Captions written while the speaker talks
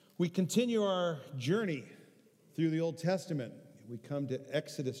We continue our journey through the Old Testament. We come to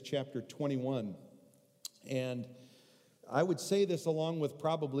Exodus chapter 21. And I would say this along with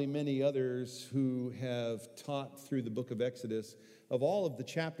probably many others who have taught through the book of Exodus. Of all of the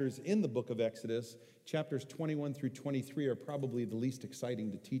chapters in the book of Exodus, chapters 21 through 23 are probably the least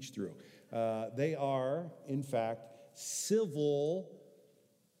exciting to teach through. They are, in fact, civil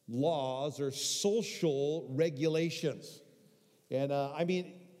laws or social regulations. And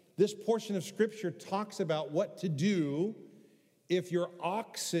this portion of Scripture talks about what to do if your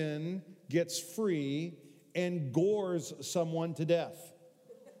oxen gets free and gores someone to death.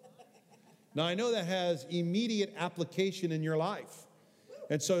 Now, I know that has immediate application in your life.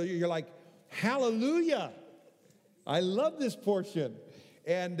 And so you're like, hallelujah. I love this portion.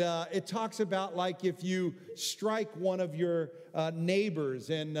 And it talks about like if you strike one of your neighbors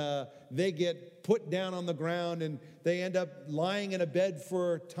and they get put down on the ground and they end up lying in a bed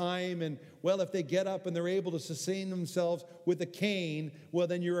for time. And, well, if they get up and they're able to sustain themselves with a cane, well,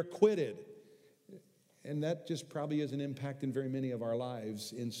 then you're acquitted. And that just probably is an impact in very many of our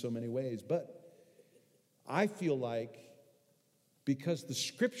lives in so many ways. But I feel like because the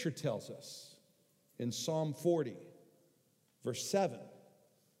Scripture tells us in Psalm 40, verse 7,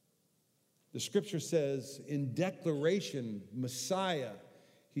 the Scripture says in declaration, Messiah,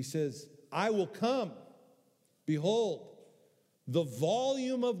 he says, I will come. Behold, the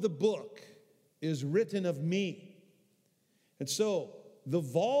volume of the book is written of me. And so the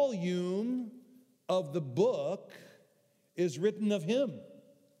volume of the book is written of him.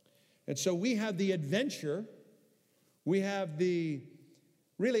 And so we have the adventure, we have the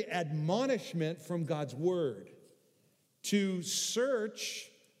really admonishment from God's word to search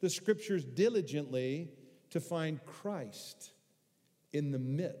the Scriptures diligently to find Christ in the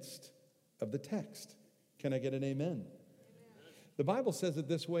midst of the text. Can I get an amen? Amen? The Bible says it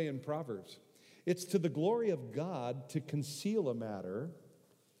this way in Proverbs. It's to the glory of God to conceal a matter.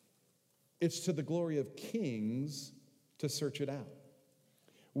 It's to the glory of kings to search it out.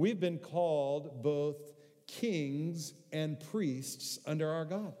 We've been called both kings and priests under our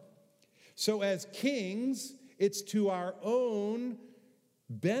God. So as kings, it's to our own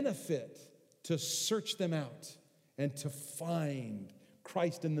benefit to search them out and to find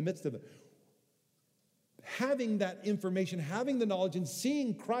Christ in the midst of it. Having that information, having the knowledge, and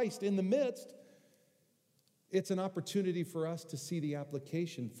seeing Christ in the midst, it's an opportunity for us to see the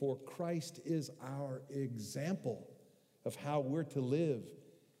application, for Christ is our example of how we're to live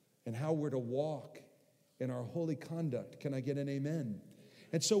and how we're to walk in our holy conduct. Can I get an amen?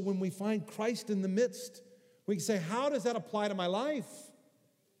 And so when we find Christ in the midst, we can say, how does that apply to my life?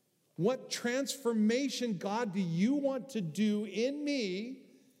 What transformation, God, do you want to do in me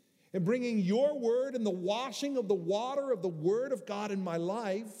in bringing your word and the washing of the water of the word of God in my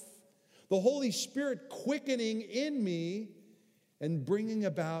life, the Holy Spirit quickening in me and bringing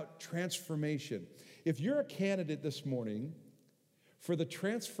about transformation? If you're a candidate this morning for the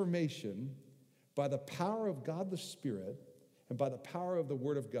transformation by the power of God the Spirit and by the power of the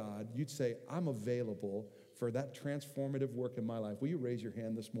Word of God, you'd say, I'm available for that transformative work in my life. Will you raise your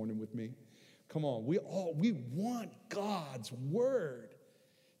hand this morning with me? Come on, we want God's Word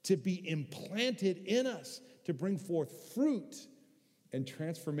to be implanted in us, to bring forth fruit and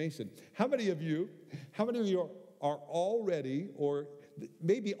transformation. How many of you are already, or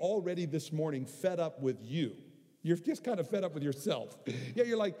maybe already this morning, fed up with you? You're just kind of fed up with yourself. Yeah,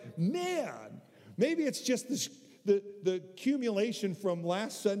 you're like, man, maybe it's just this, the accumulation from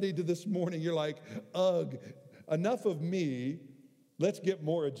last Sunday to this morning. You're like, ugh, enough of me. Let's get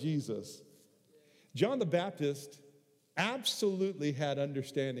more of Jesus. John the Baptist absolutely had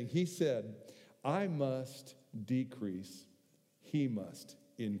understanding. He said, I must decrease, he must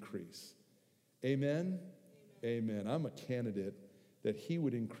increase. Amen? Amen. I'm a candidate that he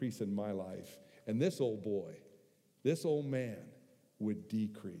would increase in my life. And this old boy, this old man would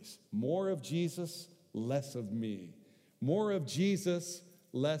decrease. More of Jesus, less of me. More of Jesus,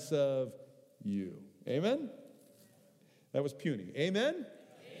 less of you. Amen? That was puny. Amen?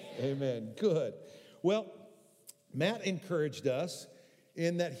 Amen. Good. Well, Matt encouraged us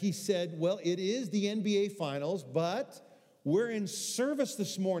in that he said, well, it is the NBA Finals, but we're in service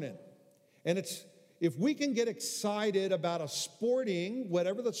this morning. And it's, if we can get excited about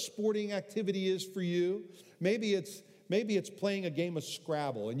whatever the sporting activity is for you, maybe it's playing a game of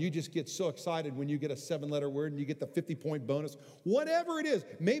Scrabble and you just get so excited when you get a 7-letter word and you get the 50-point bonus. Whatever it is,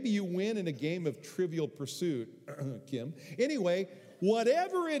 maybe you win in a game of Trivial Pursuit, Kim. Anyway,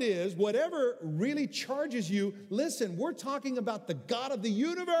 whatever it is, whatever really charges you, listen, we're talking about the God of the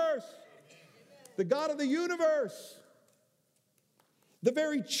universe. The God of the universe. the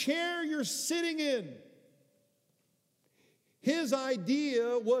very chair you're sitting in. His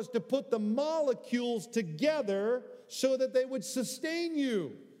idea was to put the molecules together so that they would sustain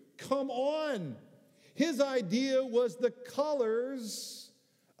you. Come on. His idea was the colors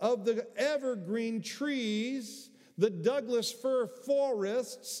of the evergreen trees, the Douglas fir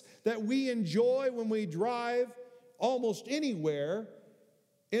forests that we enjoy when we drive almost anywhere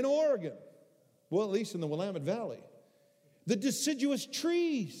in Oregon. Well, at least in the Willamette Valley. The deciduous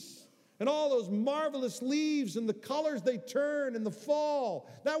trees and all those marvelous leaves and the colors they turn in the fall.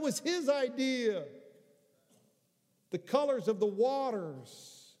 That was his idea. The colors of the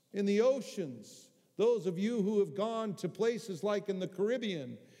waters in the oceans. Those of you who have gone to places like in the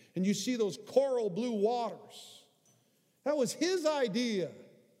Caribbean and you see those coral blue waters. That was his idea.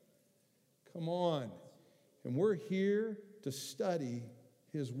 Come on. And we're here to study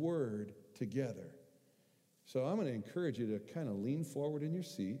his word together. So I'm going to encourage you to kind of lean forward in your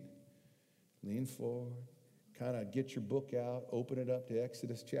seat. Lean forward. Kind of get your book out. Open it up to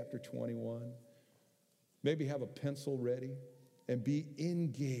Exodus chapter 21. Maybe have a pencil ready and be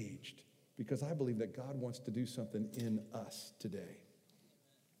engaged, because I believe that God wants to do something in us today.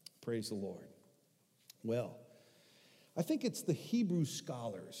 Praise the Lord. Well, I think it's the Hebrew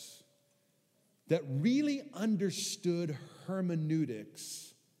scholars that really understood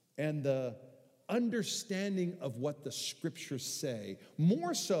hermeneutics and the understanding of what the scriptures say,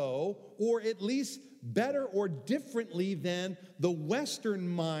 more so, or at least better or differently than the Western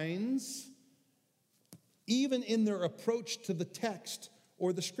minds, even in their approach to the text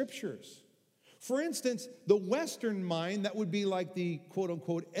or the scriptures. For instance, the Western mind, that would be like the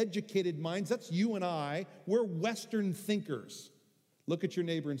quote-unquote educated minds, that's you and I, we're Western thinkers. Look at your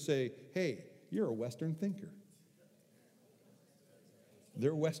neighbor and say, hey, you're a Western thinker.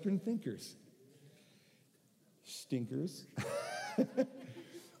 They're Western thinkers. Stinkers.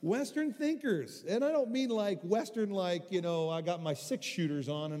 Western thinkers. And I don't mean like Western like, I got my 6-shooters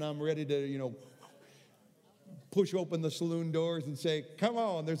on and I'm ready to, push open the saloon doors and say, come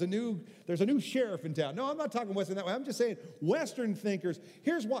on, there's a new sheriff in town. No, I'm not talking Western that way. I'm just saying Western thinkers.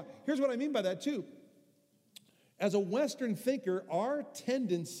 Here's what I mean by that too. As a Western thinker, our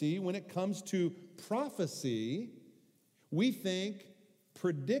tendency when it comes to prophecy, we think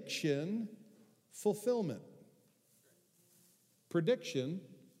prediction, fulfillment. Prediction,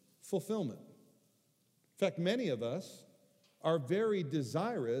 fulfillment. In fact, many of us are very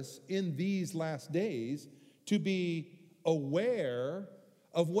desirous in these last days to be aware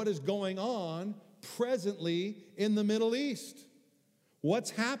of what is going on presently in the Middle East.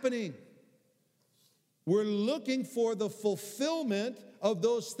 What's happening? We're looking for the fulfillment of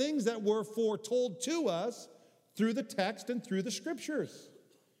those things that were foretold to us through the text and through the scriptures.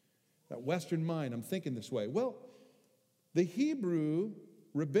 That Western mind, I'm thinking this way. Well, the Hebrew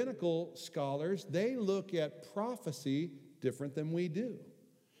rabbinical scholars, they look at prophecy different than we do.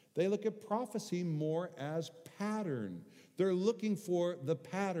 They look at prophecy more as pattern. They're looking for the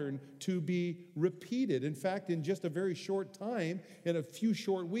pattern to be repeated. In fact, in just a very short time, in a few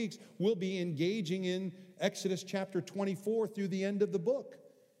short weeks, we'll be engaging in Exodus chapter 24 through the end of the book.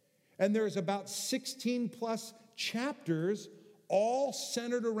 And there's about 16 plus chapters all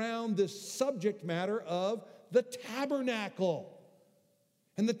centered around this subject matter of the tabernacle.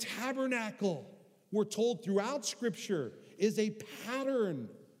 And the tabernacle, we're told throughout Scripture, is a pattern.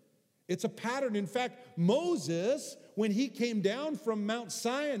 It's a pattern. In fact, Moses, when he came down from Mount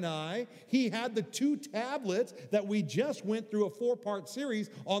Sinai, he had the 2 tablets that we just went through a 4-part series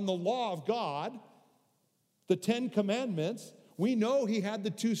on the law of God, the 10 commandments. We know he had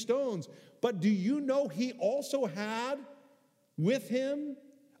the 2 stones. But do you know he also had with him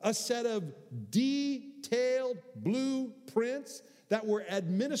a set of detailed blueprints that were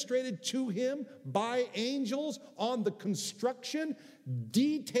administered to him by angels on the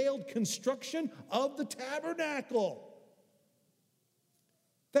detailed construction of the tabernacle?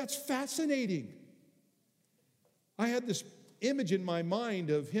 That's fascinating. I had this image in my mind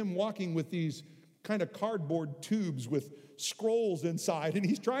of him walking with these kind of cardboard tubes with scrolls inside, and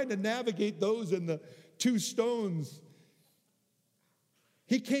he's trying to navigate those in the 2 stones.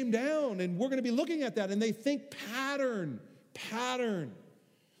 He came down, and we're going to be looking at that, and they think pattern.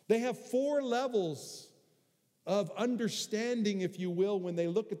 They have 4 levels of understanding, if you will, when they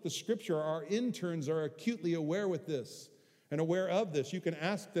look at the scripture. Our interns are acutely aware with this and aware of this. You can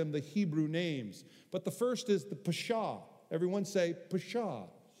ask them the Hebrew names. But the first is the Pesha. Everyone say Pesha.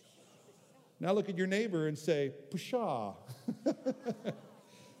 Now look at your neighbor and say Pesha.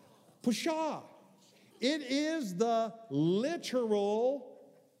 Pesha. It is the literal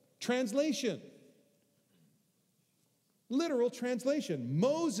translation. Literal translation.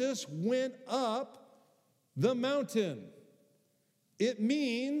 Moses went up the mountain. It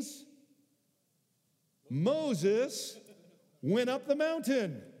means Moses went up the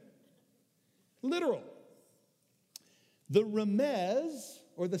mountain. Literal. The remez,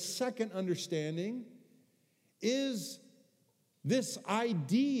 or the second understanding, is this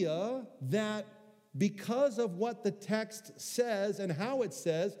idea that because of what the text says and how it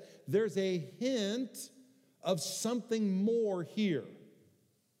says, there's a hint of something more here.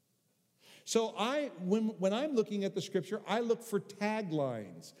 So when I'm looking at the scripture, I look for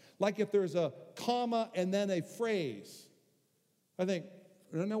taglines. Like if there's a comma and then a phrase. I think,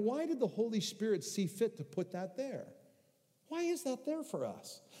 now why did the Holy Spirit see fit to put that there? Why is that there for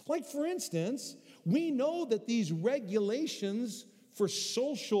us? Like for instance, we know that these regulations for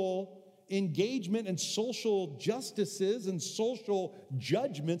social engagement and social justices and social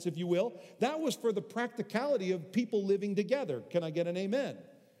judgments, if you will, that was for the practicality of people living together. Can I get an amen?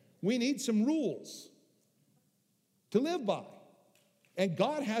 We need some rules to live by. And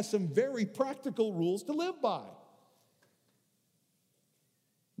God has some very practical rules to live by.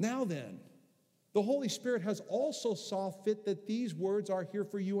 Now then, the Holy Spirit has also saw fit that these words are here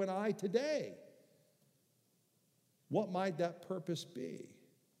for you and I today. What might that purpose be?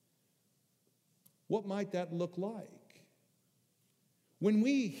 What might that look like? When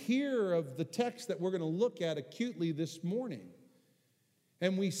we hear of the text that we're going to look at acutely this morning,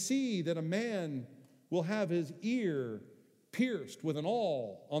 and we see that a man will have his ear pierced with an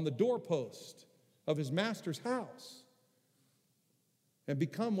awl on the doorpost of his master's house and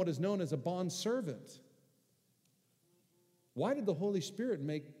become what is known as a bondservant. Why did the Holy Spirit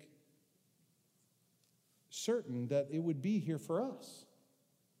make certain that it would be here for us?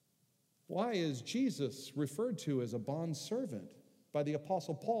 Why is Jesus referred to as a bondservant by the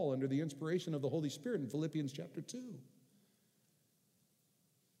Apostle Paul under the inspiration of the Holy Spirit in Philippians chapter 2?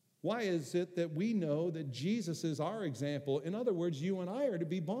 Why is it that we know that Jesus is our example? In other words, you and I are to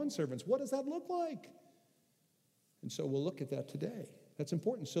be bondservants. What does that look like? And so we'll look at that today. That's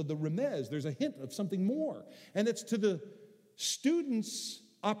important. So the remez, there's a hint of something more. And it's to the student's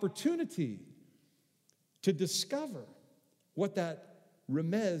opportunity to discover what that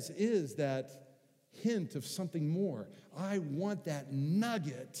remez is, that hint of something more. I want that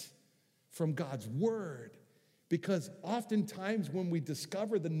nugget from God's word. Because oftentimes when we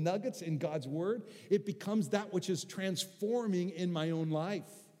discover the nuggets in God's word, it becomes that which is transforming in my own life.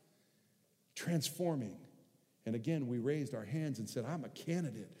 Transforming. And again, we raised our hands and said, I'm a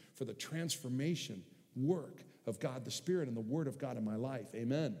candidate for the transformation work of God, the Spirit and the Word of God in my life.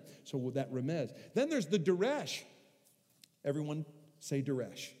 Amen. So with that remez. Then there's the Duresh. Everyone say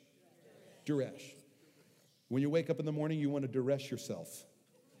Duresh. Duresh. When you wake up in the morning, you want to Duresh yourself.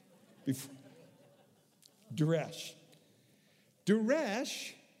 Duresh.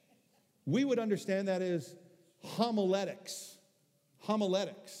 Duresh, we would understand that as homiletics.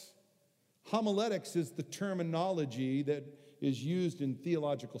 Homiletics. Homiletics is the terminology that is used in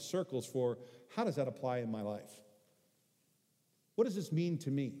theological circles for how does that apply in my life? What does this mean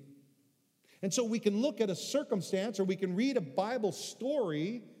to me? And so we can look at a circumstance or we can read a Bible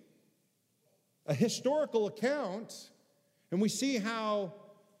story, a historical account, and we see how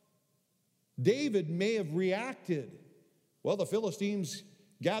David may have reacted. Well, the Philistines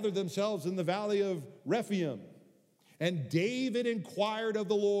gathered themselves in the valley of Rephaim, and David inquired of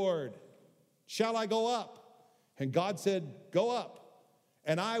the Lord, shall I go up? And God said, go up,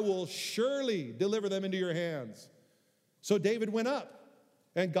 and I will surely deliver them into your hands. So David went up,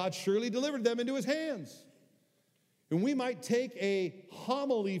 and God surely delivered them into his hands. And we might take a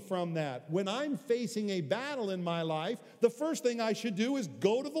homily from that. When I'm facing a battle in my life, the first thing I should do is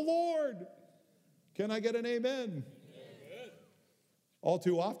go to the Lord. Can I get an amen? Amen. All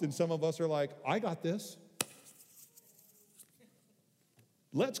too often, some of us are like, I got this.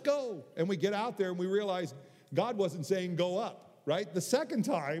 Let's go. And we get out there and we realize God wasn't saying go up, right? The second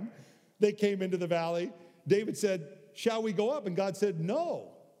time they came into the valley, David said, shall we go up? And God said,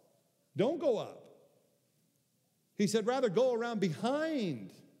 no, don't go up. He said, rather go around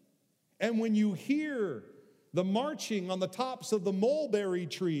behind. And when you hear the marching on the tops of the mulberry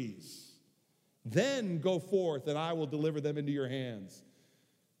trees, then go forth and I will deliver them into your hands.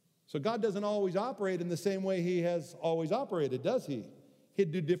 So God doesn't always operate in the same way he has always operated, does he?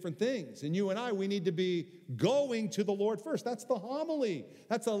 He'd do different things. And you and I, we need to be going to the Lord first. That's the homily.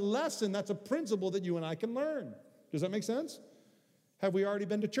 That's a lesson. That's a principle that you and I can learn. Does that make sense? Have we already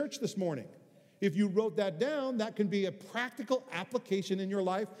been to church this morning? If you wrote that down, that can be a practical application in your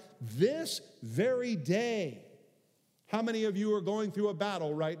life this very day. How many of you are going through a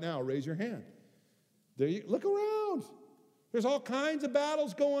battle right now? Raise your hand. There you look around. There's all kinds of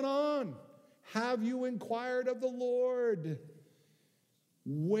battles going on. Have you inquired of the Lord?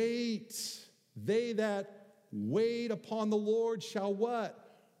 Wait. They that wait upon the Lord shall what?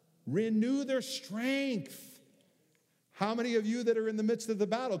 Renew their strength. How many of you that are in the midst of the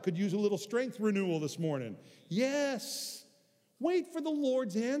battle could use a little strength renewal this morning? Yes. Wait for the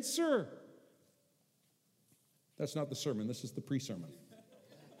Lord's answer. That's not the sermon. This is the pre-sermon.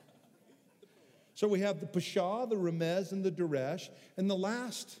 So we have the Pashah, the Remez, and the Deresh. And the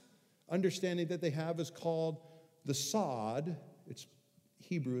last understanding that they have is called the Sod. It's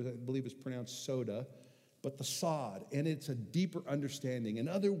Hebrew, I believe it's pronounced soda, but the Sod. And it's a deeper understanding. In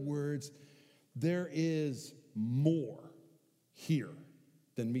other words, there is more here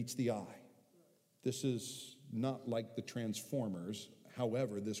than meets the eye. This is not like the Transformers.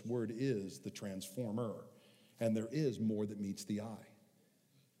 However, this word is the transformer. And there is more that meets the eye.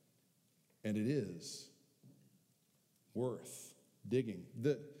 And it is worth digging.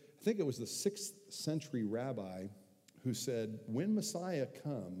 I think it was the 6th century rabbi who said, when Messiah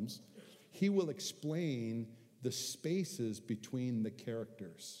comes, he will explain the spaces between the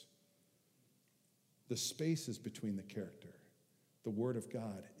characters. The spaces between the character. The Word of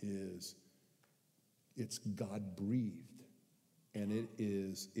God it's God-breathed. And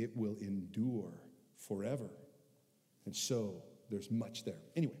it will endure forever. And so there's much there.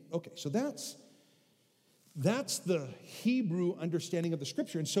 Anyway, okay, so that's the Hebrew understanding of the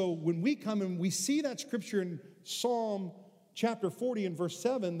Scripture. And so when we come and we see that Scripture in Psalm chapter 40 and verse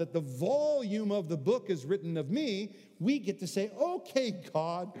 7, that the volume of the book is written of me, we get to say, okay,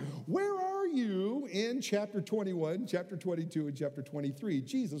 God, where are you in chapter 21, chapter 22, and chapter 23?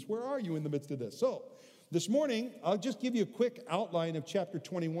 Jesus, where are you in the midst of this? So this morning, I'll just give you a quick outline of chapter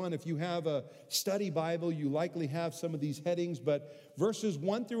 21. If you have a study Bible, you likely have some of these headings, but verses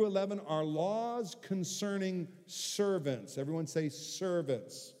 1 through 11 are laws concerning servants. Everyone say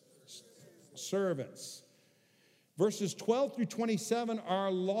servants. Servants. Verses 12 through 27 are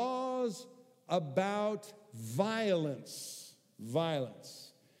laws about violence.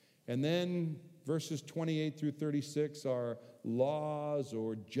 Violence. And then verses 28 through 36 are laws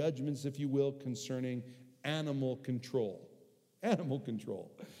or judgments, if you will, concerning animal control. Animal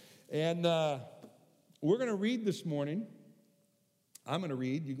control. And we're going to read this morning. I'm going to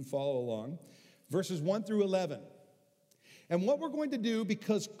read. You can follow along. Verses 1 through 11. And what we're going to do,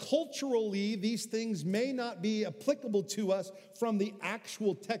 because culturally these things may not be applicable to us from the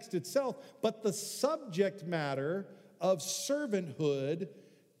actual text itself, but the subject matter of servanthood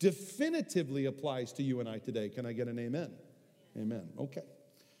definitively applies to you and I today. Can I get an amen? Amen. Okay.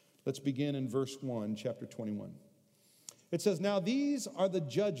 Let's begin in verse 1, chapter 21. It says, now these are the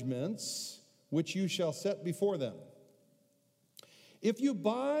judgments which you shall set before them. If you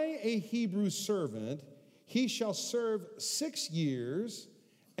buy a Hebrew servant, he shall serve 6 years,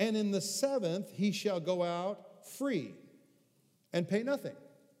 and in the 7th he shall go out free and pay nothing.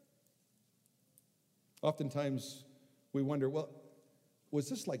 Oftentimes we wonder, well, was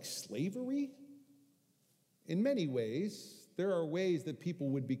this like slavery? In many ways, there are ways that people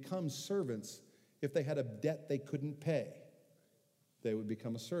would become servants if they had a debt they couldn't pay. They would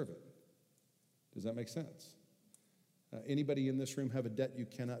become a servant. Does that make sense? Anybody in this room have a debt you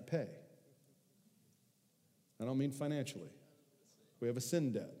cannot pay? I don't mean financially. We have a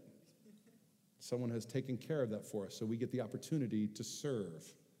sin debt. Someone has taken care of that for us, so we get the opportunity to serve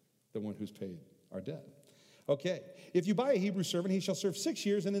the one who's paid our debt. Okay, if you buy a Hebrew servant, he shall serve 6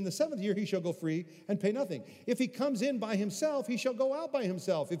 years, and in the 7th year he shall go free and pay nothing. If he comes in by himself, he shall go out by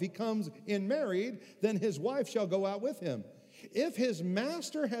himself. If he comes in married, then his wife shall go out with him. If his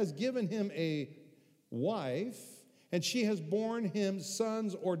master has given him a wife, and she has borne him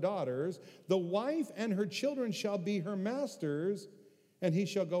sons or daughters, the wife and her children shall be her master's, and he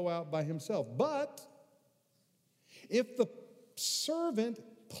shall go out by himself. But if the servant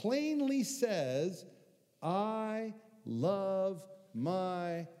plainly says, I love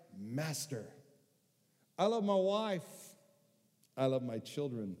my master, I love my wife, I love my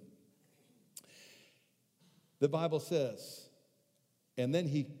children, the Bible says, and then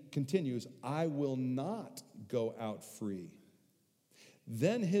he continues, I will not go out free.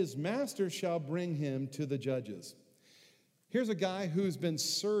 Then his master shall bring him to the judges. Here's a guy who's been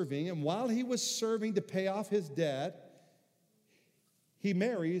serving, and while he was serving to pay off his debt, he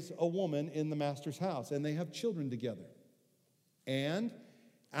marries a woman in the master's house, and they have children together. And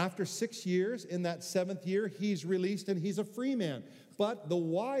after 6 years, in that 7th year, he's released and he's a free man. But the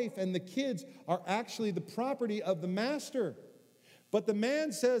wife and the kids are actually the property of the master. But the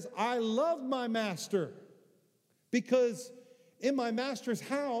man says, I love my master because in my master's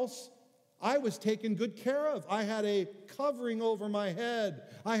house, I was taken good care of. I had a covering over my head.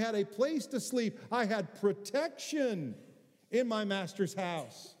 I had a place to sleep. I had protection in my master's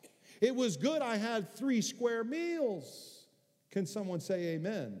house. It was good. I had 3 square meals. Can someone say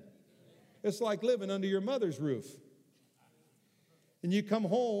amen? It's like living under your mother's roof. And you come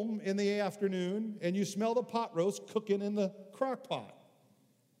home in the afternoon and you smell the pot roast cooking in the crock pot.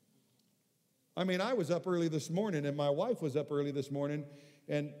 I mean, I was up early this morning and my wife was up early this morning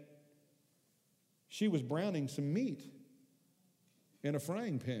and she was browning some meat in a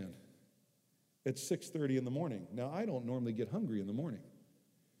frying pan at 6:30 in the morning. Now, I don't normally get hungry in the morning.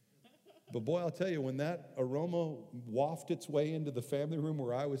 But boy, I'll tell you, when that aroma wafted its way into the family room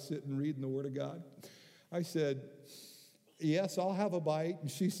where I was sitting reading the Word of God, I said, yes, I'll have a bite. And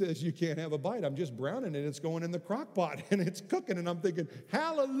she says, you can't have a bite. I'm just browning it. It's going in the crock pot and it's cooking. And I'm thinking,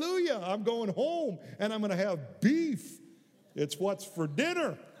 hallelujah, I'm going home and I'm going to have beef. It's what's for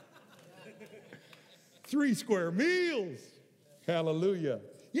dinner. 3 square meals. Hallelujah.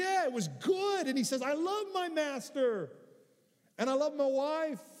 Yeah, it was good. And he says, I love my master. And I love my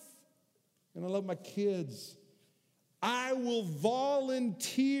wife. And I love my kids. I will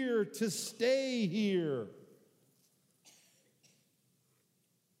volunteer to stay here.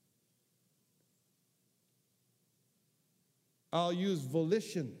 I'll use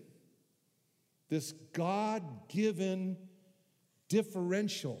volition, this God-given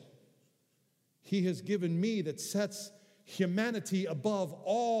differential He has given me that sets humanity above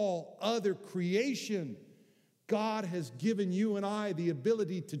all other creation. God has given you and I the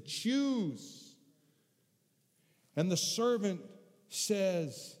ability to choose. And the servant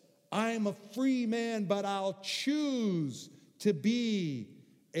says, I am a free man, but I'll choose to be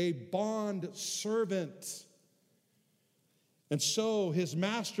a bond servant. And so his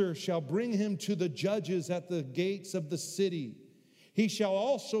master shall bring him to the judges at the gates of the city. He shall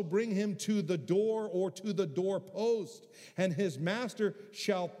also bring him to the door or to the doorpost, and his master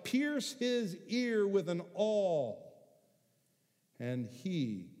shall pierce his ear with an awl, and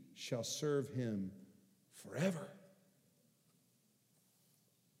he shall serve him forever.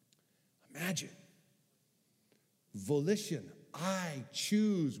 Imagine. Volition. I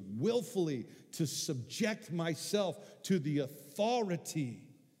choose willfully to subject myself to the authority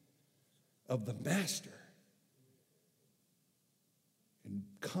of the master and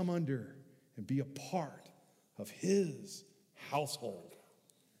come under and be a part of his household.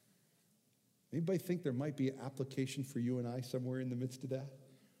 Anybody think there might be an application for you and I somewhere in the midst of that?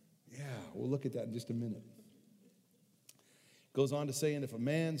 Yeah, we'll look at that in just a minute. Goes on to say, and if a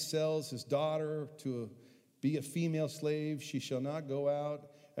man sells his daughter to be a female slave, she shall not go out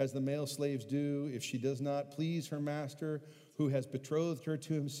as the male slaves do. If she does not please her master, who has betrothed her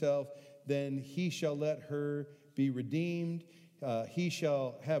to himself, then he shall let her be redeemed. He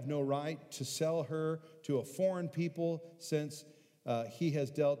shall have no right to sell her to a foreign people, since he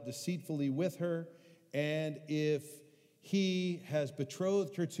has dealt deceitfully with her. And if he has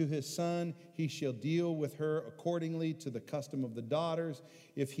betrothed her to his son, he shall deal with her accordingly to the custom of the daughters.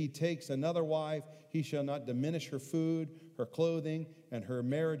 If he takes another wife, he shall not diminish her food, her clothing, and her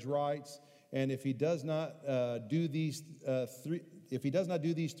marriage rights. And if he does not do these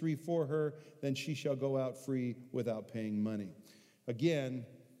three for her, then she shall go out free without paying money. Again,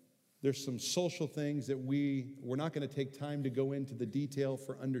 there's some social things that we're not going to take time to go into the detail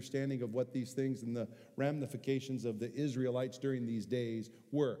for understanding of what these things and the ramifications of the Israelites during these days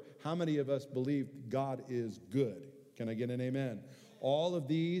were. How many of us believe God is good? Can I get an amen? All of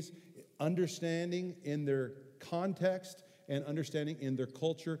these, understanding in their context and understanding in their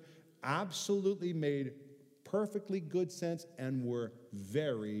culture, absolutely made perfectly good sense and were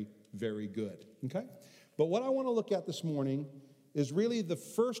very, very good. Okay? But what I want to look at this morning is really the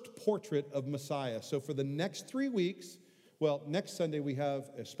first portrait of Messiah. So for the next 3 weeks, well, next Sunday we have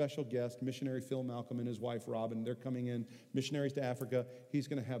a special guest, missionary Phil Malcolm and his wife Robin. They're coming in, missionaries to Africa. He's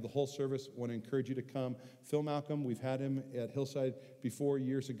going to have the whole service. I want to encourage you to come. Phil Malcolm, we've had him at Hillside before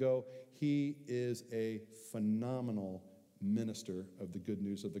years ago. He is a phenomenal minister of the good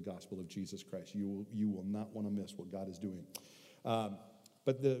news of the gospel of Jesus Christ. You will not want to miss what God is doing.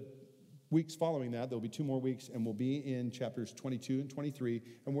 But the weeks following that, there'll be 2 more weeks, and we'll be in chapters 22 and 23,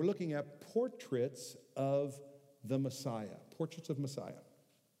 and we're looking at portraits of the Messiah, portraits of Messiah.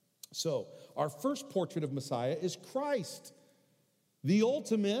 So, our first portrait of Messiah is Christ, the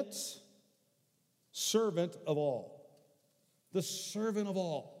ultimate servant of all, the servant of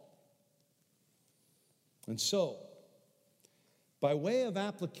all. And so, by way of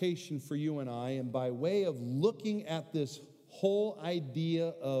application for you and I, and by way of looking at this whole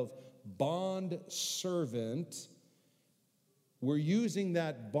idea of bond servant, we're using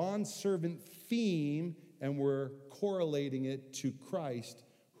that bondservant theme and we're correlating it to Christ,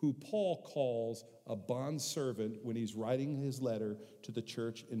 who Paul calls a bondservant when he's writing his letter to the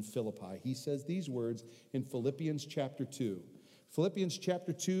church in Philippi. He says these words in Philippians chapter 2. Philippians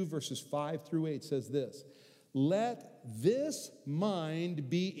chapter 2, verses 5 through 8 says this: "Let this mind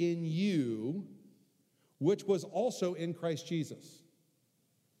be in you, which was also in Christ Jesus."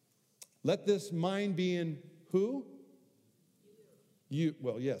 Let this mind be in who? You.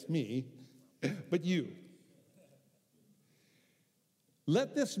 Well, yes, me, but you.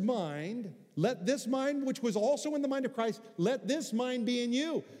 Let this mind which was also in the mind of Christ, let this mind be in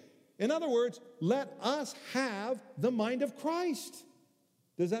you. In other words, let us have the mind of Christ.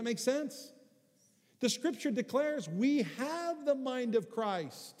 Does that make sense? The scripture declares we have the mind of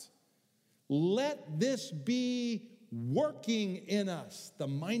Christ. Let this be working in us, the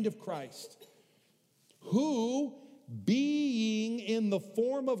mind of Christ, who, being in the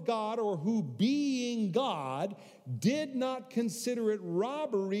form of God, or who, being God, did not consider it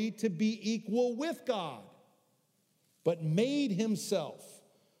robbery to be equal with God, but made himself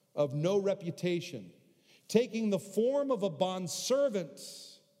of no reputation, taking the form of a bondservant,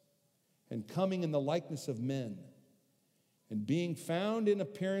 and coming in the likeness of men. And being found in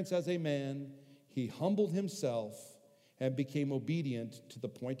appearance as a man, he humbled himself and became obedient to the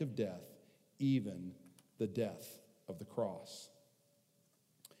point of death, even the death of the cross.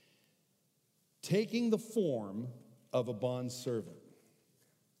 Taking the form of a bondservant.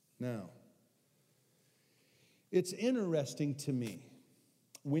 Now, it's interesting to me,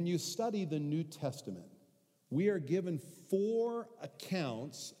 when you study the New Testament, we are given 4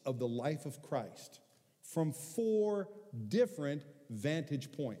 accounts of the life of Christ from 4 different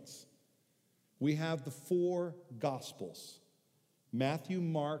vantage points. We have the 4 Gospels: Matthew,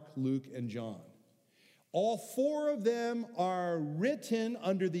 Mark, Luke, and John. All 4 of them are written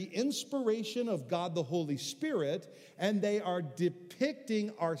under the inspiration of God the Holy Spirit, and they are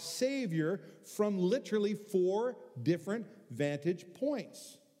depicting our Savior from literally 4 different vantage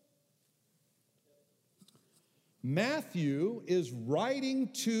points. Matthew is writing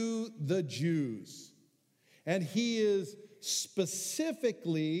to the Jews, and he is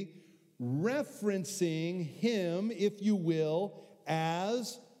specifically referencing him, if you will,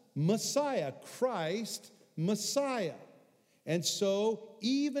 as Messiah, Christ, Messiah. And so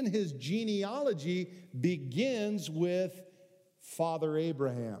even his genealogy begins with Father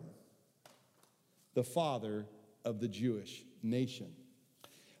Abraham, the father of the Jewish nation.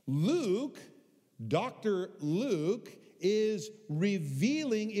 Luke, Dr. Luke, is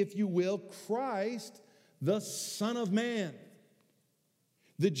revealing, if you will, Christ, the Son of Man.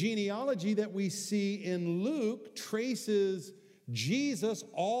 The genealogy that we see in Luke traces Jesus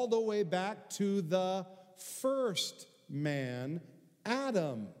all the way back to the first man,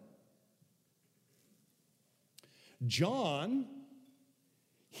 Adam. John,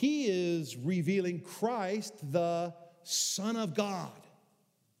 he is revealing Christ, the Son of God.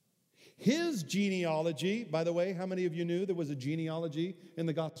 His genealogy, by the way, how many of you knew there was a genealogy in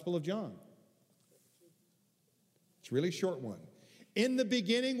the Gospel of John? It's a really short one. In the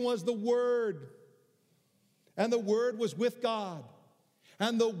beginning was the Word, and the Word was with God,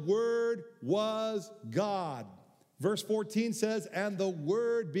 and the Word was God. Verse 14 says, and the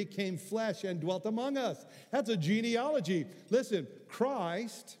Word became flesh and dwelt among us. That's a genealogy. Listen,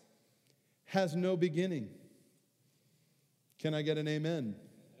 Christ has no beginning. Can I get an amen?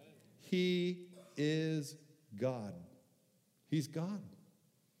 He is God. He's God.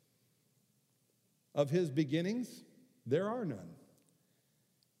 Of his beginnings, there are none.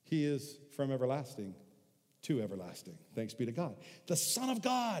 He is from everlasting to everlasting. Thanks be to God. The Son of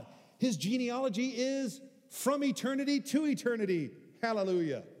God, his genealogy is from eternity to eternity.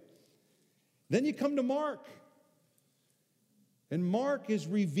 Hallelujah. Then you come to Mark. And Mark is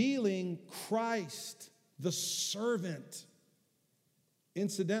revealing Christ, the servant.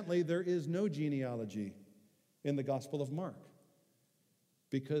 Incidentally, there is no genealogy in the Gospel of Mark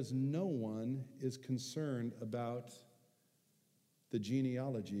because no one is concerned about the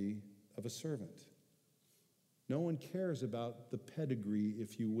genealogy of a servant. No one cares about the pedigree,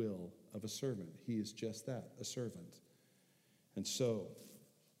 if you will, of a servant. He is just that, a servant. And so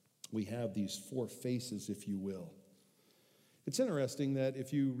we have these 4 faces, if you will. It's interesting that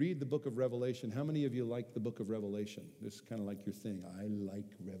if you read the book of Revelation, how many of you like the book of Revelation? This is kind of like your thing. I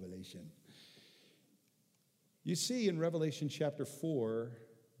like Revelation. You see in Revelation chapter 4,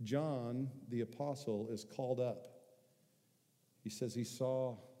 John, the apostle, is called up. He says he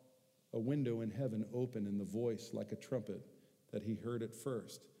saw a window in heaven open and the voice like a trumpet that he heard at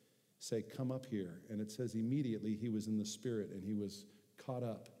first. say, come up here. And it says immediately he was in the Spirit and he was caught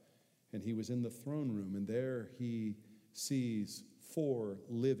up and he was in the throne room, and there he sees 4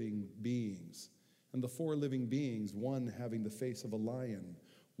 living beings. And the 4 living beings, one having the face of a lion,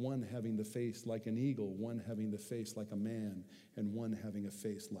 one having the face like an eagle, one having the face like a man, and one having a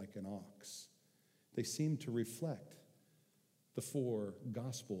face like an ox. They seem to reflect the 4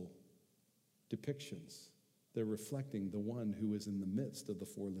 gospel depictions. They're reflecting the one who is in the midst of the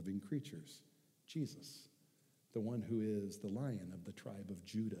 4 living creatures, Jesus, the one who is the lion of the tribe of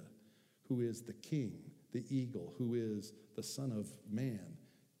Judah, who is the king, the eagle, who is the Son of Man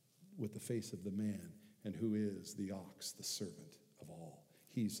with the face of the man, and who is the ox, the servant of all.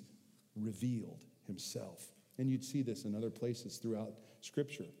 He's revealed himself. And you'd see this in other places throughout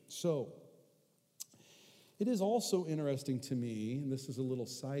Scripture. So, it is also interesting to me, and this is a little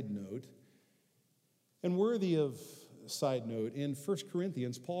side note, and worthy of side note, in 1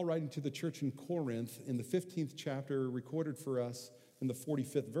 Corinthians, Paul writing to the church in Corinth in the 15th chapter, recorded for us in the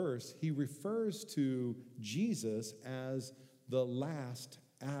 45th verse, he refers to Jesus as the last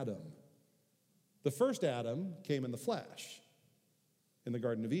Adam. The first Adam came in the flesh in the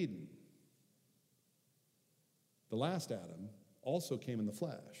Garden of Eden. The last Adam also came in the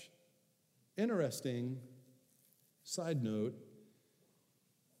flesh. Interesting side note,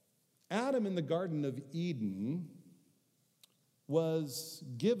 Adam in the Garden of Eden was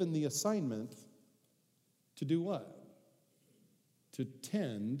given the assignment to do what? To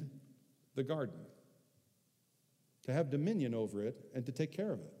tend the garden, to have dominion over it, and to take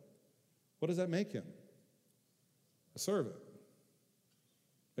care of it. What does that make him? A servant.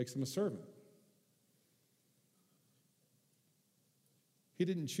 Makes him a servant. He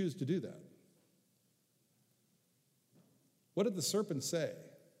didn't choose to do that. What did the serpent say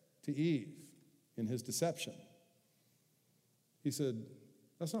to Eve in his deception? He said,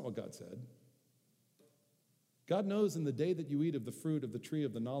 that's not what God said. God knows in the day that you eat of the fruit of the tree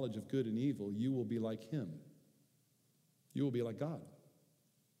of the knowledge of good and evil, you will be like him. You will be like God.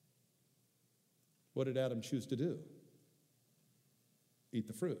 What did Adam choose to do? Eat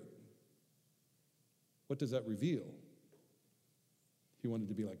the fruit. What does that reveal? He wanted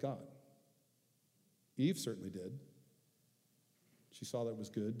to be like God. Eve certainly did. She saw that it was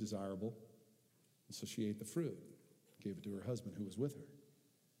good, desirable, and so she ate the fruit, gave it to her husband who was with her,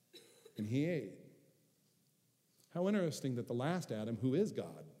 and he ate. How interesting that the last Adam, who is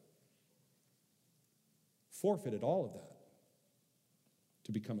God, forfeited all of that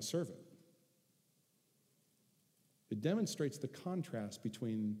to become a servant. It demonstrates the contrast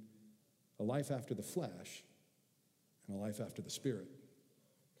between a life after the flesh and a life after the spirit.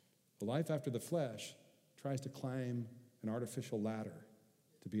 The life after the flesh tries to climb an artificial ladder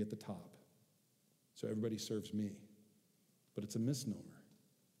to be at the top, so everybody serves me. But it's a misnomer.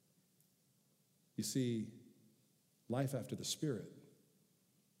 You see, life after the Spirit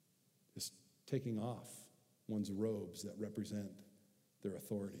is taking off one's robes that represent their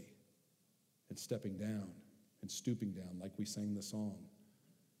authority and stepping down and stooping down like we sang the song.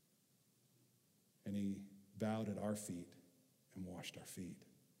 And he bowed at our feet and washed our feet.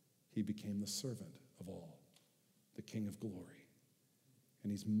 He became the servant of all, the King of glory.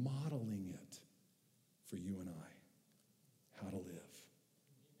 And he's modeling it for you and I, how to live,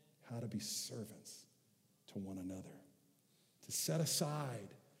 how to be servants to one another, to set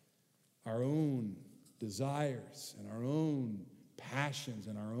aside our own desires and our own passions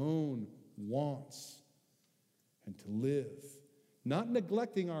and our own wants, and to live, not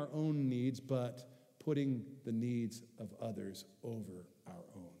neglecting our own needs, but putting the needs of others over our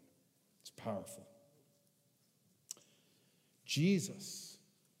own. It's powerful. Jesus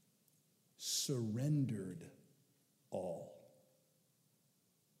surrendered all.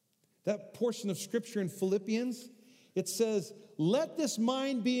 That portion of Scripture in Philippians, it says, let this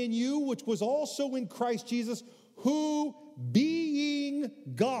mind be in you, which was also in Christ Jesus, who being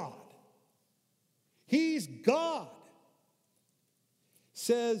God, he's God,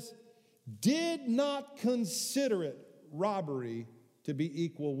 says, did not consider it robbery to be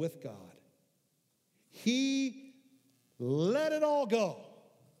equal with God. He let it all go.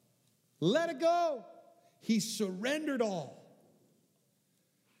 Let it go. He surrendered all.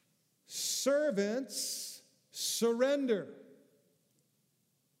 Servants surrender.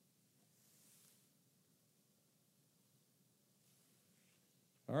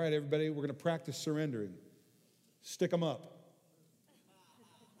 All right, everybody, we're going to practice surrendering. Stick them up.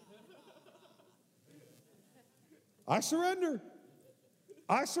 I surrender.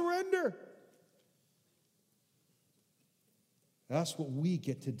 I surrender. That's what we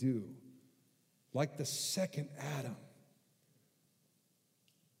get to do. Like the second Adam.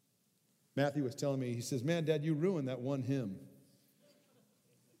 Matthew was telling me, he says, man, Dad, you ruined that one hymn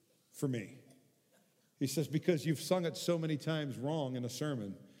for me. He says, because you've sung it so many times wrong in a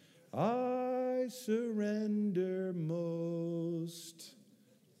sermon. I surrender most.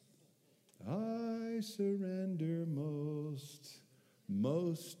 I surrender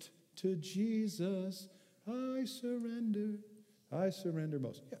most to Jesus. I surrender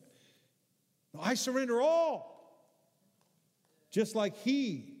most. Yeah. I surrender all. Just like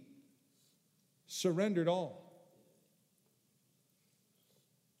he surrendered all.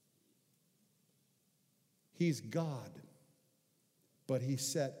 He's God, but he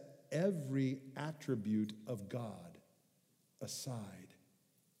set every attribute of God aside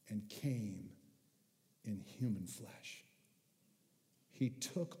and came in human flesh. He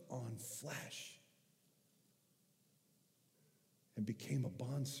took on flesh and became a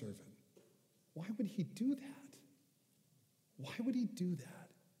bondservant. Why would he do that? Why would he do that?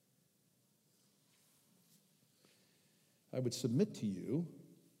 I would submit to you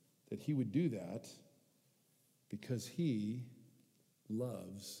that he would do that because he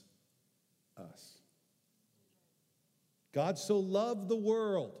loves us. God so loved the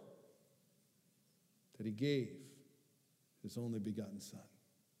world that he gave his only begotten Son.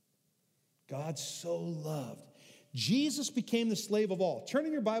 God so loved. Jesus became the slave of all. Turn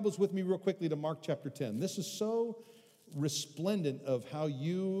in your Bibles with me real quickly to Mark chapter 10. This is so resplendent of how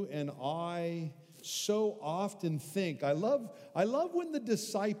you and I so often think. I love when the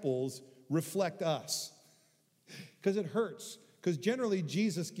disciples reflect us, because it hurts. Because generally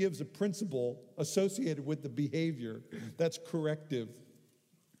Jesus gives a principle associated with the behavior that's corrective.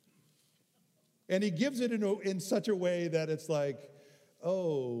 And he gives it in such a way that it's like,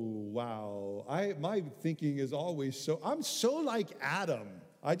 oh, wow. My thinking is always I'm so like Adam.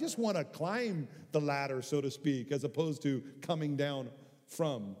 I just want to climb the ladder, so to speak, as opposed to coming down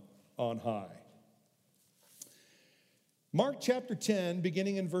from on high. Mark chapter 10,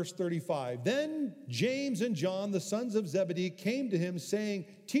 beginning in verse 35. Then James and John, the sons of Zebedee, came to him saying,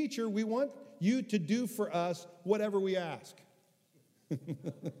 Teacher, we want you to do for us whatever we ask.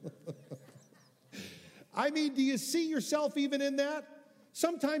 I mean, do you see yourself even in that?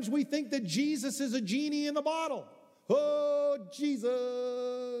 Sometimes we think that Jesus is a genie in the bottle. Oh,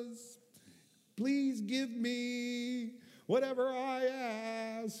 Jesus, please give me whatever I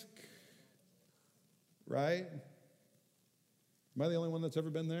ask. Right? Am I the only one that's ever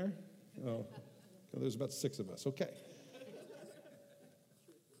been there? Oh, there's about 6 of us. Okay.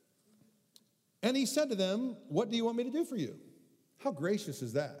 And he said to them, what do you want me to do for you? How gracious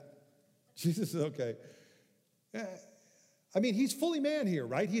is that? Jesus is okay. I mean, he's fully man here,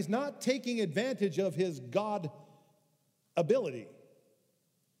 right? He's not taking advantage of his God ability.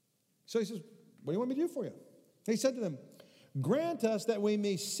 So he says, what do you want me to do for you? And he said to them, grant us that we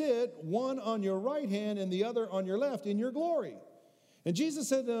may sit one on your right hand and the other on your left in your glory. And Jesus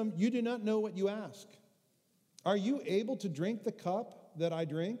said to them, you do not know what you ask. Are you able to drink the cup that I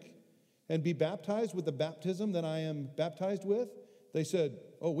drink and be baptized with the baptism that I am baptized with? They said,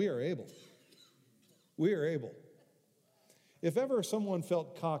 oh, we are able. We are able. If ever someone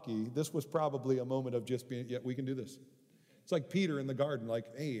felt cocky, this was probably a moment of just being, yeah, we can do this. It's like Peter in the garden, like,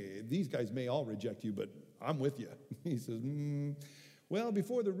 hey, these guys may all reject you, but I'm with you. He says, well,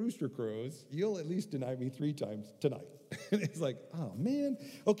 before the rooster crows, you'll at least deny me 3 times tonight. And it's like, oh, man.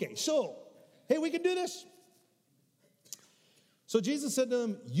 Okay, so, hey, we can do this. So Jesus said to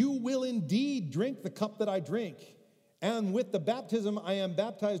them, you will indeed drink the cup that I drink, and with the baptism I am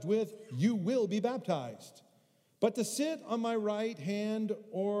baptized with, you will be baptized. But to sit on my right hand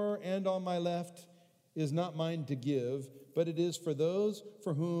and on my left is not mine to give, but it is for those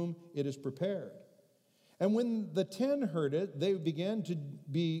for whom it is prepared. And when the 10 heard it, they began to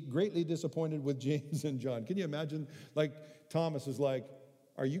be greatly disappointed with James and John. Can you imagine? Like, Thomas is like,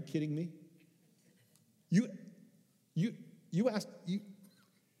 are you kidding me? You asked,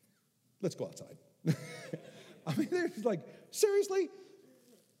 let's go outside. I mean, they're just like, seriously?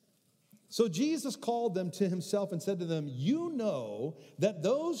 So Jesus called them to himself and said to them, you know that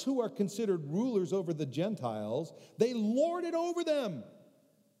those who are considered rulers over the Gentiles, they lord it over them.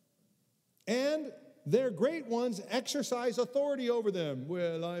 And their great ones exercise authority over them.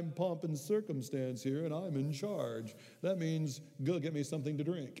 Well, I'm pomp and circumstance here, and I'm in charge. That means go get me something to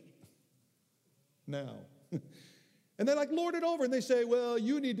drink now. And they like lord it over, and they say, well,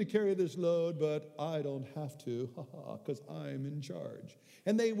 you need to carry this load, but I don't have to, because I'm in charge.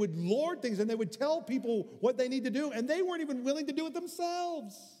 And they would lord things, and they would tell people what they need to do, and they weren't even willing to do it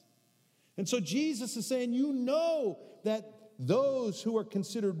themselves. And so Jesus is saying, you know that those who are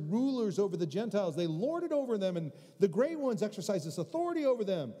considered rulers over the Gentiles, they lord it over them, and the great ones exercise this authority over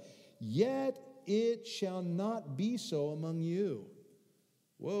them. yet it shall not be so among you.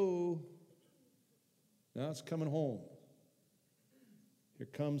 Whoa. Now it's coming home. Here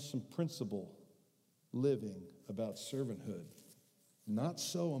comes some principle living about servanthood. Not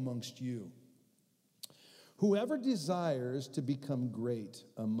so amongst you. Whoever desires to become great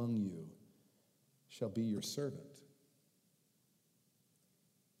among you shall be your servant.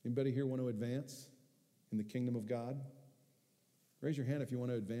 Anybody here want to advance in the kingdom of God? Raise your hand if you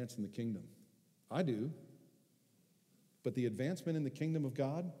want to advance in the kingdom. I do. But the advancement in the kingdom of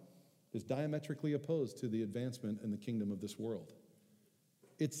God is diametrically opposed to the advancement in the kingdom of this world.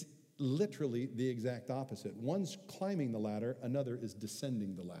 It's literally the exact opposite. One's climbing the ladder, another is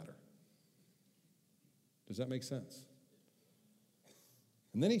descending the ladder. Does that make sense?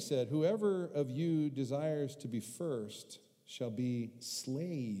 And then he said, whoever of you desires to be first shall be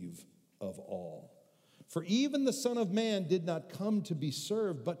slave of all. For even the Son of Man did not come to be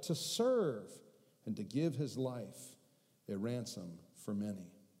served, but to serve and to give his life a ransom for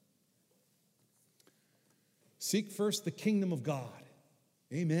many. Seek first the kingdom of God.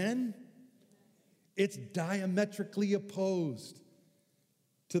 Amen? It's diametrically opposed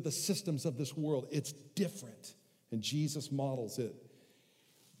to the systems of this world. It's different, and Jesus models it.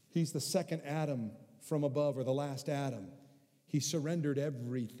 He's the second Adam from above, or the last Adam. He surrendered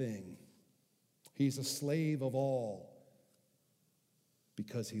everything. He's a slave of all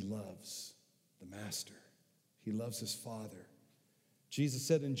because he loves the master. He loves his Father. Jesus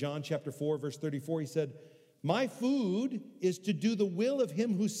said in John chapter 4, verse 34, he said, my food is to do the will of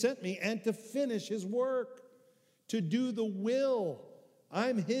him who sent me and to finish his work. To do the will.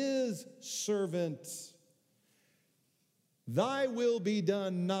 I'm his servant. Thy will be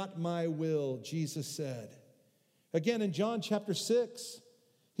done, not my will, Jesus said. Again, in John chapter 6,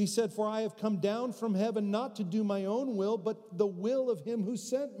 he said, for I have come down from heaven not to do my own will, but the will of him who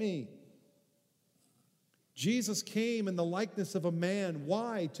sent me. Jesus came in the likeness of a man.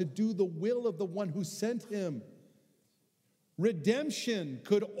 Why? To do the will of the one who sent him. Redemption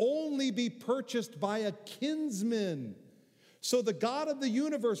could only be purchased by a kinsman. So the God of the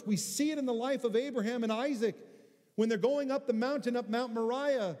universe, we see it in the life of Abraham and Isaac. When they're going up the mountain, up Mount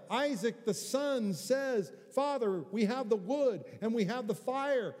Moriah, Isaac, the son, says, Father, we have the wood and we have the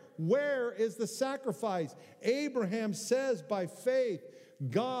fire. Where is the sacrifice? Abraham says by faith,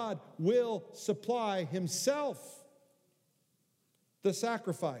 God will supply himself the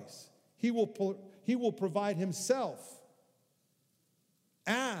sacrifice. He will provide himself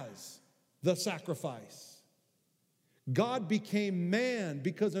as the sacrifice. God became man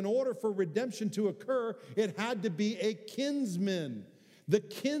because in order for redemption to occur, it had to be a kinsman, the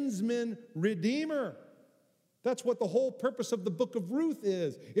kinsman redeemer. That's what the whole purpose of the book of Ruth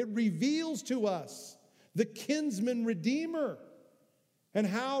is. It reveals to us the kinsman redeemer and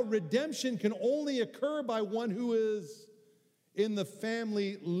how redemption can only occur by one who is in the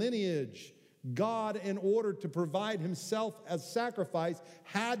family lineage. God, in order to provide himself as sacrifice,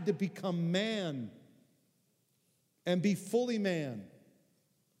 had to become man and be fully man.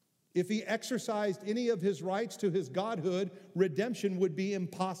 If he exercised any of his rights to his godhood, redemption would be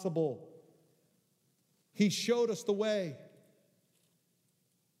impossible. He showed us the way.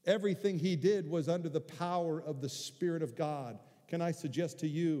 Everything he did was under the power of the Spirit of God. Can I suggest to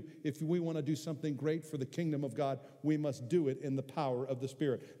you, if we want to do something great for the kingdom of God, we must do it in the power of the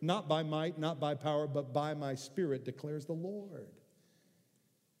Spirit. Not by might, not by power, but by my Spirit, declares the Lord.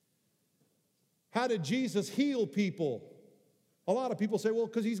 How did Jesus heal people? A lot of people say, well,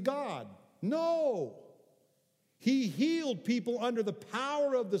 because he's God. No. He healed people under the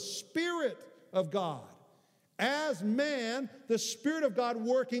power of the Spirit of God. As man, the Spirit of God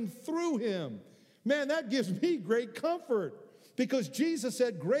working through him. Man, that gives me great comfort. Because Jesus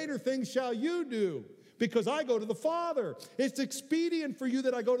said, greater things shall you do, because I go to the Father. It's expedient for you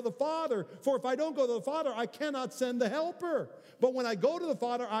that I go to the Father, for if I don't go to the Father, I cannot send the helper. But when I go to the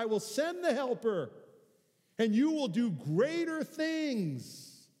Father, I will send the helper, and you will do greater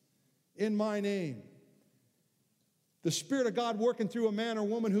things in my name. The Spirit of God working through a man or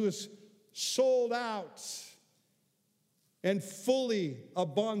woman who is sold out and fully a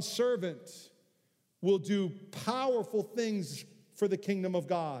bondservant will do powerful things for the kingdom of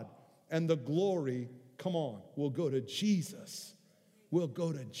God. And the glory, come on, will go to Jesus. We'll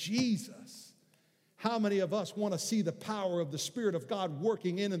go to Jesus. How many of us want to see the power of the Spirit of God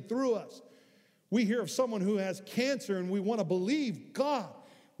working in and through us? We hear of someone who has cancer and we want to believe God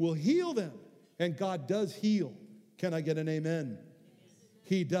will heal them. And God does heal. Can I get an amen?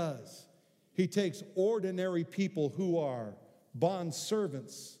 He does. He takes ordinary people who are bond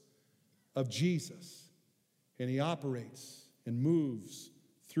servants of Jesus, and he operates and moves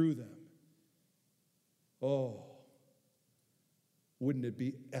through them. Oh, wouldn't it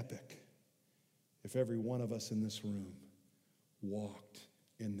be epic if every one of us in this room walked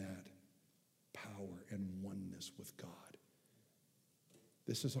in that power and oneness with God?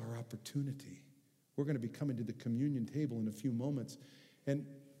 This is our opportunity. We're going to be coming to the communion table in a few moments. And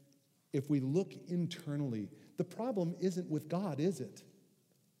if we look internally, the problem isn't with God, is it?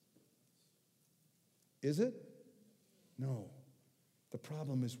 Is it? No. The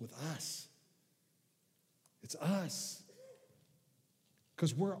problem is with us. It's us.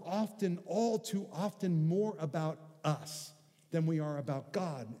 Because we're often, all too often, more about us than we are about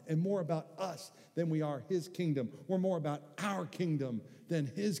God, and more about us than we are His kingdom. We're more about our kingdom than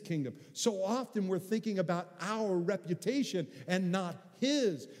His kingdom. So often we're thinking about our reputation and not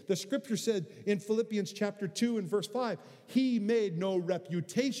His. The scripture said in Philippians chapter 2 and verse 5, He made no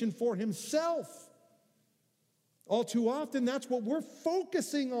reputation for Himself. All too often, that's what we're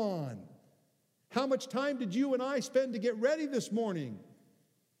focusing on. How much time did you and I spend to get ready this morning?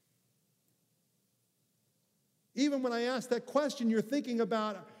 Even when I ask that question, you're thinking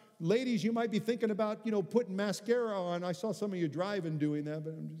about, ladies, you might be thinking about, putting mascara on. I saw some of you driving doing that,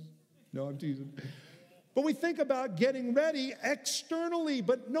 but I'm teasing. But we think about getting ready externally,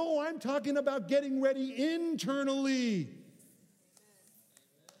 but no, I'm talking about getting ready internally.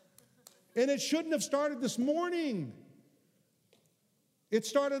 And it shouldn't have started this morning. It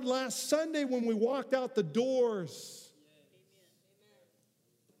started last Sunday when we walked out the doors.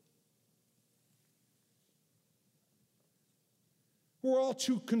 We're all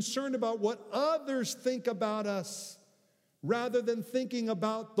too concerned about what others think about us rather than thinking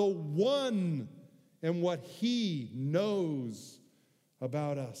about the one and what He knows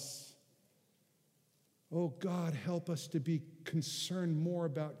about us. Oh God, help us to be concerned more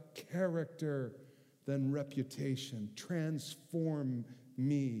about character than reputation. Transform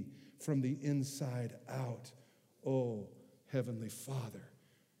me from the inside out. Oh, Heavenly Father,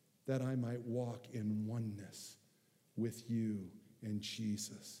 that I might walk in oneness with You and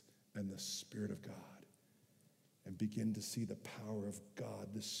Jesus and the Spirit of God, and begin to see the power of God,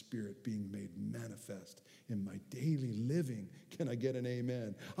 the Spirit being made manifest in my daily living. Can I get an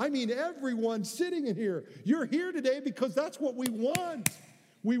amen? I mean, everyone sitting in here, you're here today because that's what we want.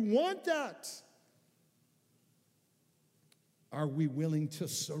 We want that. Are we willing to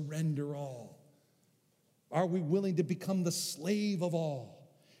surrender all? Are we willing to become the slave of all?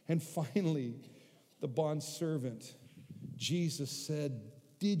 And finally, the bondservant. Jesus said,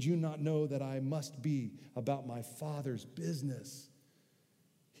 did you not know that I must be about my Father's business?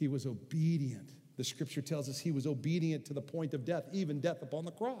 He was obedient. The scripture tells us He was obedient to the point of death, even death upon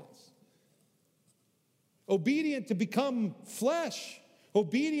the cross. Obedient to become flesh.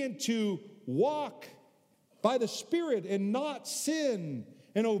 Obedient to walk by the Spirit and not sin.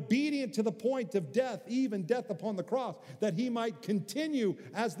 And obedient to the point of death, even death upon the cross, that He might continue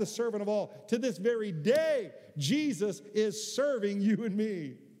as the servant of all. To this very day, Jesus is serving you and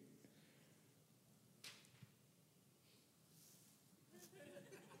me.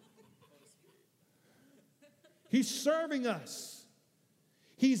 He's serving us.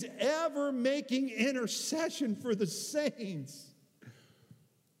 He's ever making intercession for the saints.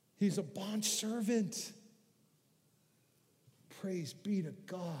 He's a bondservant. Praise be to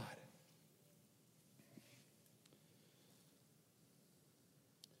God.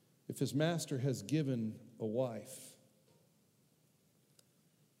 If his master has given a wife,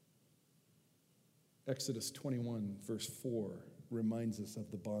 Exodus 21, verse 4 reminds us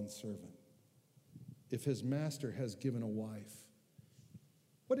of the bondservant. If his master has given a wife,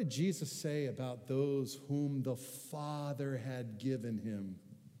 what did Jesus say about those whom the Father had given him?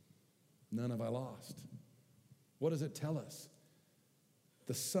 None have I lost. What does it tell us?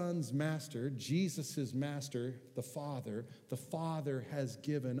 The Son's master, Jesus' master, the Father has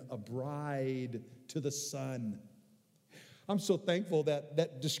given a bride to the Son. I'm so thankful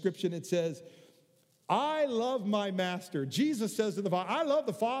that description, it says, I love my master. Jesus says to the Father, I love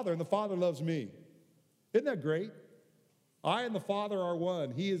the Father and the Father loves me. Isn't that great? I and the Father are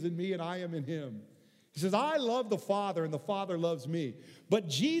one. He is in me and I am in him. He says, I love the Father and the Father loves me. But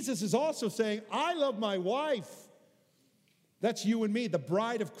Jesus is also saying, I love my wife. That's you and me, the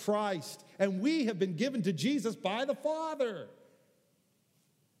bride of Christ. And we have been given to Jesus by the Father.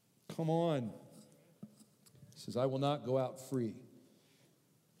 Come on. He says, I will not go out free.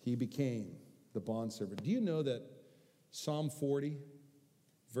 He became the bondservant. Do you know that Psalm 40,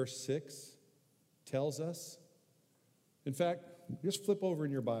 verse 6 tells us? In fact, just flip over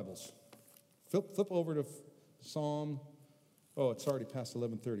in your Bibles. Flip over to Psalm. Oh, it's already past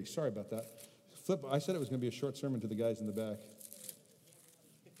 11:30. Sorry about that. I said it was going to be a short sermon to the guys in the back.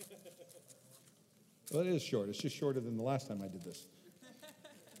 Well, it is short. It's just shorter than the last time I did this.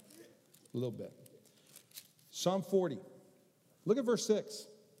 A little bit. Psalm 40. Look at verse 6.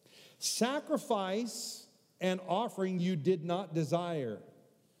 Sacrifice and offering you did not desire.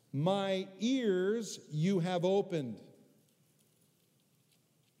 My ears you have opened.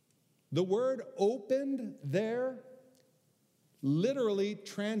 The word opened there literally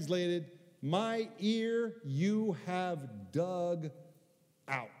translated, my ear you have dug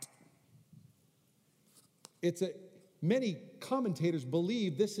out. Many commentators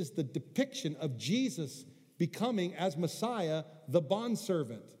believe this is the depiction of Jesus becoming, as Messiah, the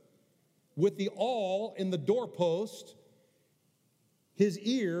bondservant. With the awl in the doorpost, his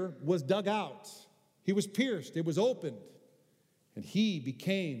ear was dug out. He was pierced. It was opened. And he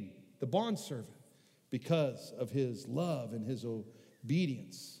became the bondservant because of his love and his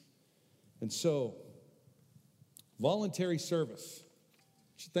obedience. And so, voluntary service.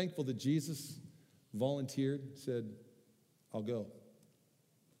 I'm thankful that Jesus volunteered, said, I'll go.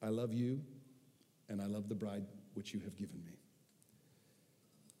 I love you, and I love the bride which you have given me.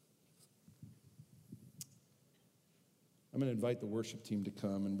 I'm going to invite the worship team to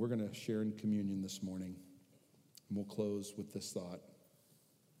come, and we're going to share in communion this morning. And we'll close with this thought.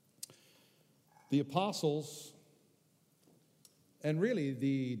 The apostles, and really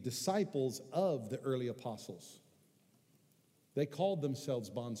the disciples of the early apostles, they called themselves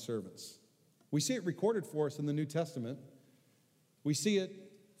bondservants. We see it recorded for us in the New Testament. We see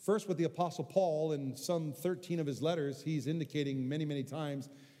it first with the Apostle Paul in some 13 of his letters. He's indicating many, many times,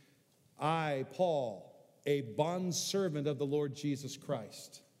 I, Paul, a bondservant of the Lord Jesus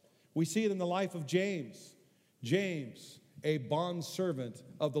Christ. We see it in the life of James. James, a bondservant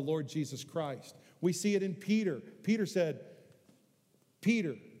of the Lord Jesus Christ. We see it in Peter. Peter said,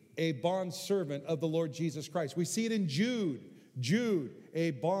 Peter, a bondservant of the Lord Jesus Christ. We see it in Jude. Jude,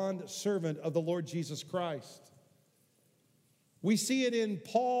 a bondservant of the Lord Jesus Christ. We see it in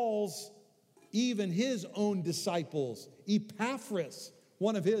Paul's, even his own disciples. Epaphras,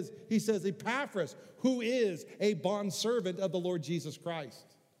 one of his, he says, Epaphras, who is a bondservant of the Lord Jesus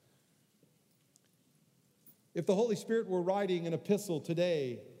Christ. If the Holy Spirit were writing an epistle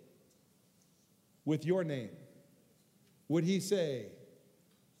today with your name, would he say,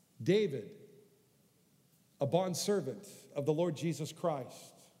 David, a bondservant of the Lord Jesus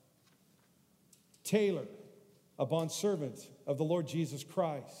Christ? Taylor, a bondservant of the Lord Jesus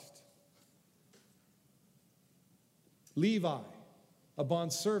Christ. Levi, a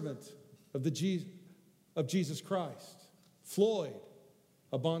bondservant of Jesus Christ. Floyd,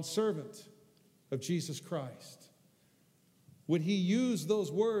 a bondservant of Jesus Christ. Would he use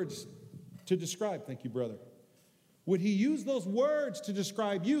those words to describe? Thank you, brother. Would he use those words to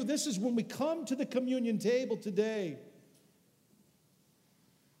describe you? This is when we come to the communion table today.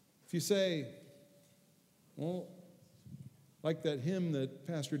 If you say, well, like that hymn that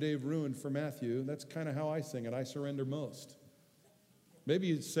Pastor Dave ruined for Matthew, that's kind of how I sing it. I surrender most. Maybe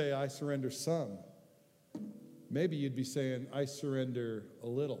you'd say, I surrender some. Maybe you'd be saying, I surrender a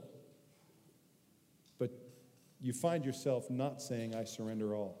little. But you find yourself not saying, I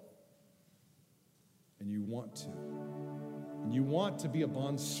surrender all. And you want to. And you want to be a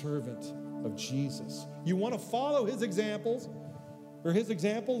bondservant of Jesus. You want to follow his examples, or his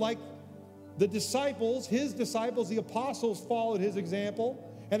example like the disciples, his disciples, the apostles followed his example,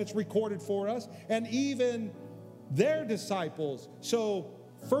 and it's recorded for us, and even their disciples. So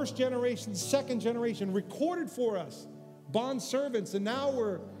first generation, second generation, recorded for us, bondservants, and now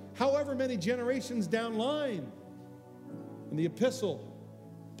we're however many generations down line. In the epistle,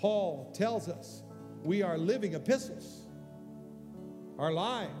 Paul tells us we are living epistles. Our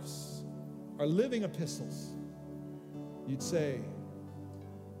lives are living epistles. You'd say,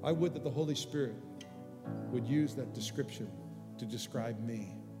 I would that the Holy Spirit would use that description to describe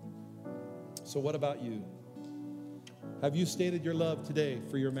me. So what about you? Have you stated your love today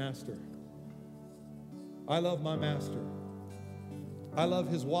for your master? I love my master. I love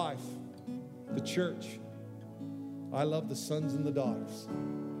his wife, the church. I love the sons and the daughters.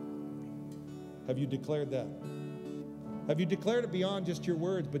 Have you declared that? Have you declared it beyond just your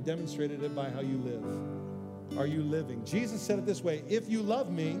words, but demonstrated it by how you live? Are you living? Jesus said it this way, if you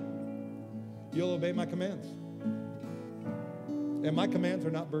love me, you'll obey my commands. And my commands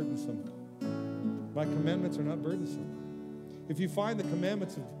are not burdensome. My commandments are not burdensome. If you find the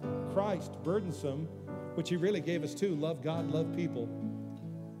commandments of Christ burdensome, which he really gave us to, love God, love people,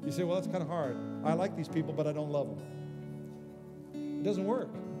 you say, well, that's kind of hard. I like these people, but I don't love them. It doesn't work.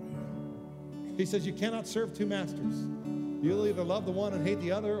 He says you cannot serve two masters. You'll either love the one and hate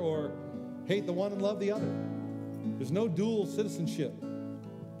the other, or hate the one and love the other. There's no dual citizenship.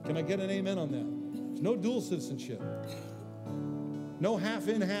 Can I get an amen on that? There's no dual citizenship. No half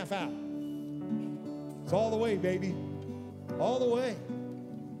in, half out. It's all the way, baby. All the way.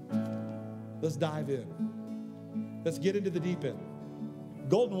 Let's dive in. Let's get into the deep end.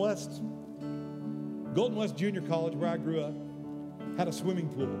 Golden West Junior College, where I grew up, had a swimming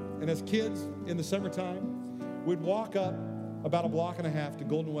pool. And as kids in the summertime, we'd walk up about a block and a half to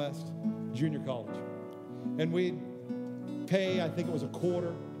Golden West Junior College. And we'd pay, I think it was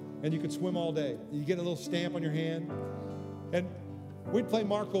 $0.25, and you could swim all day. You get a little stamp on your hand. And we'd play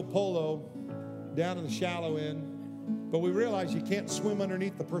Marco Polo down in the shallow end, but we realized you can't swim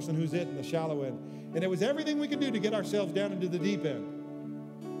underneath the person who's in the shallow end. And it was everything we could do to get ourselves down into the deep end.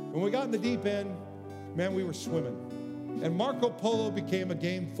 When we got in the deep end, man, we were swimming. And Marco Polo became a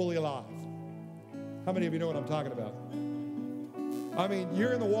game fully alive. How many of you know what I'm talking about? I mean,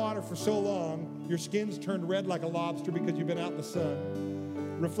 you're in the water for so long, your skin's turned red like a lobster because you've been out in the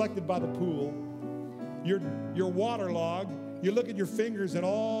sun, reflected by the pool. You're waterlogged. You look at your fingers and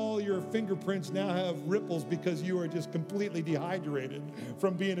all your fingerprints now have ripples because you are just completely dehydrated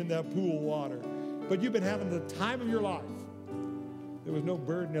from being in that pool water. But you've been having the time of your life. There was no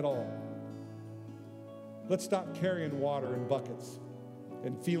burden at all. Let's stop carrying water in buckets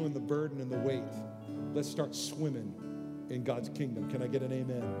and feeling the burden and the weight. Let's start swimming in God's kingdom. Can I get an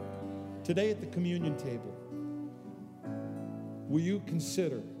amen? Today at the communion table, will you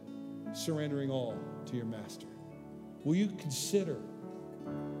consider surrendering all to your master? Will you consider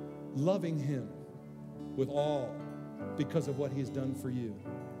loving him with all because of what he's done for you?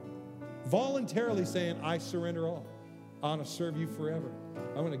 Voluntarily saying, I surrender all. I want to serve you forever.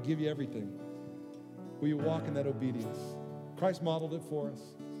 I want to give you everything. Will you walk in that obedience? Christ modeled it for us.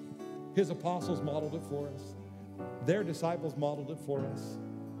 His apostles modeled it for us. Their disciples modeled it for us.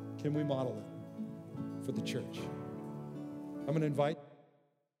 Can we model it for the church? I'm going to invite